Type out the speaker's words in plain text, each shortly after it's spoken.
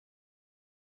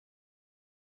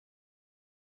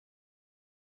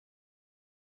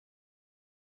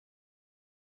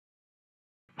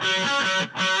From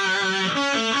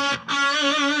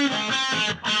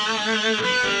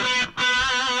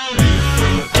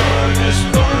the furnace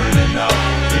burning up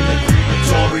in the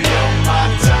crematorium, my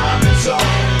time is up.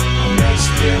 I'm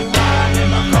next in line and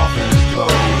my coffin is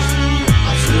closed.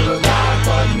 I'm still alive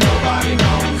but nobody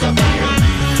knows. I feel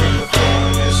from the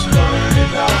furnace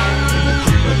burning up in the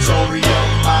crematorium,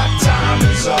 my time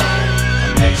is up.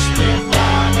 I'm next in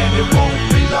line and it won't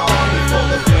be long before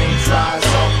the flames rise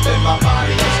up and my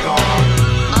body is gone.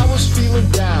 I was feeling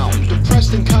down,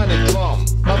 depressed and kinda glum.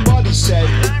 My buddy said,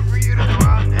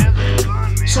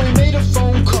 so he made a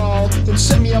phone call and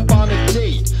set me up on a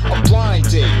date, a blind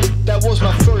date. That was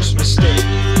my first mistake.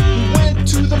 We went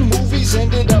to the movies,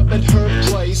 ended up at her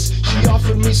place. She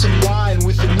offered me some wine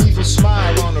with an evil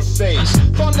smile on her face.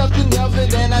 Thought nothing of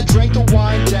it and I drank the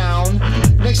wine down.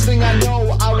 Next thing I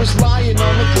know, I was lying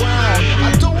on the ground.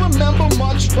 I don't remember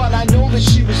much, but I know that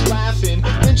she was laughing.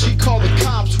 Then she called the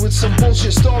cops with some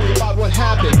bullshit story about what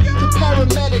happened. The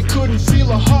paramedic couldn't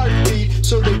feel a heartbeat,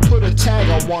 so they put a tag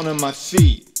on one of my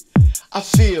feet. I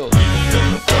feel from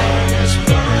the furnace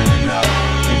burning up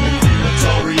in the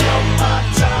crematorium, my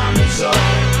time is up.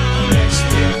 I'm next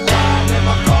in line and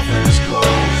my coffin is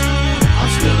closed. I'm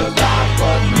still alive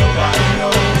but nobody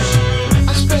knows.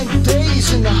 I spent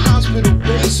days in the hospital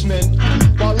basement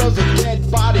while other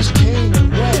dead bodies came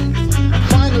and went.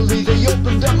 Finally they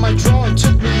opened up my drawer and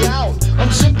took me out,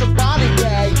 unzipped the body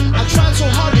bag. I tried so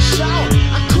hard to shout,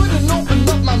 I couldn't open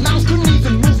up my mouth, couldn't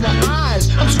even move my eyes.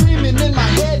 I'm screaming in my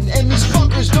head and these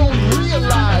fuckers don't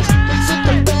realize. They zipped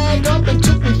the bag up and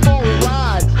took me for a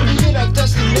ride. We hit our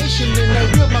destination and they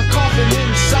wheeled my coffin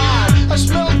inside. I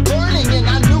smelled burning and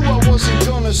I knew I wasn't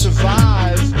gonna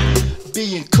survive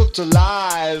being cooked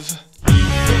alive.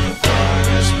 From the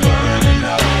furnace burning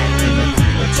up in the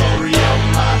crematorium,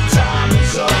 my time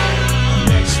is up. I'm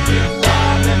next in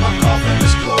line and my coffin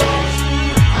is closed.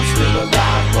 I'm still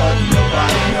alive but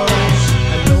nobody knows.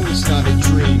 I know it's not a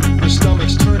dream, my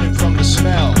stomach's turning from the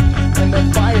smell. And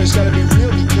that fire's gotta be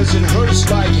real because it hurts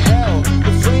like hell.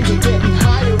 The flames are getting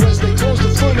higher as they close the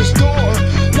furnace door.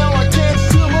 Now I can't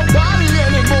feel my body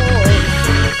anymore.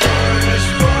 From the furnace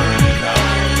burning up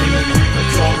in the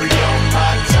crematorium,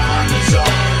 my time is up.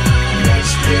 I'm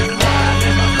next in line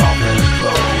and my coffin is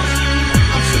closed.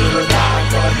 I'm still alive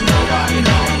but nobody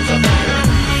knows. I feel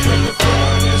from the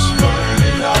furnace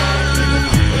burning up in the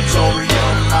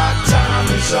crematorium, my time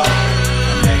is up.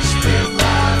 I'm next in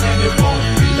line and it won't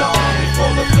be long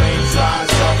before the flames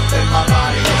rise up and my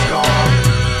body is gone.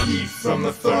 Heat from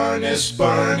the furnace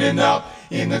burning up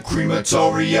in the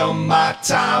crematorium, my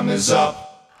time is up.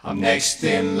 I'm next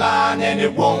in line and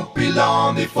it won't be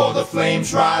long before the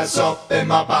flames rise up and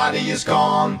my body is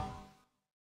gone.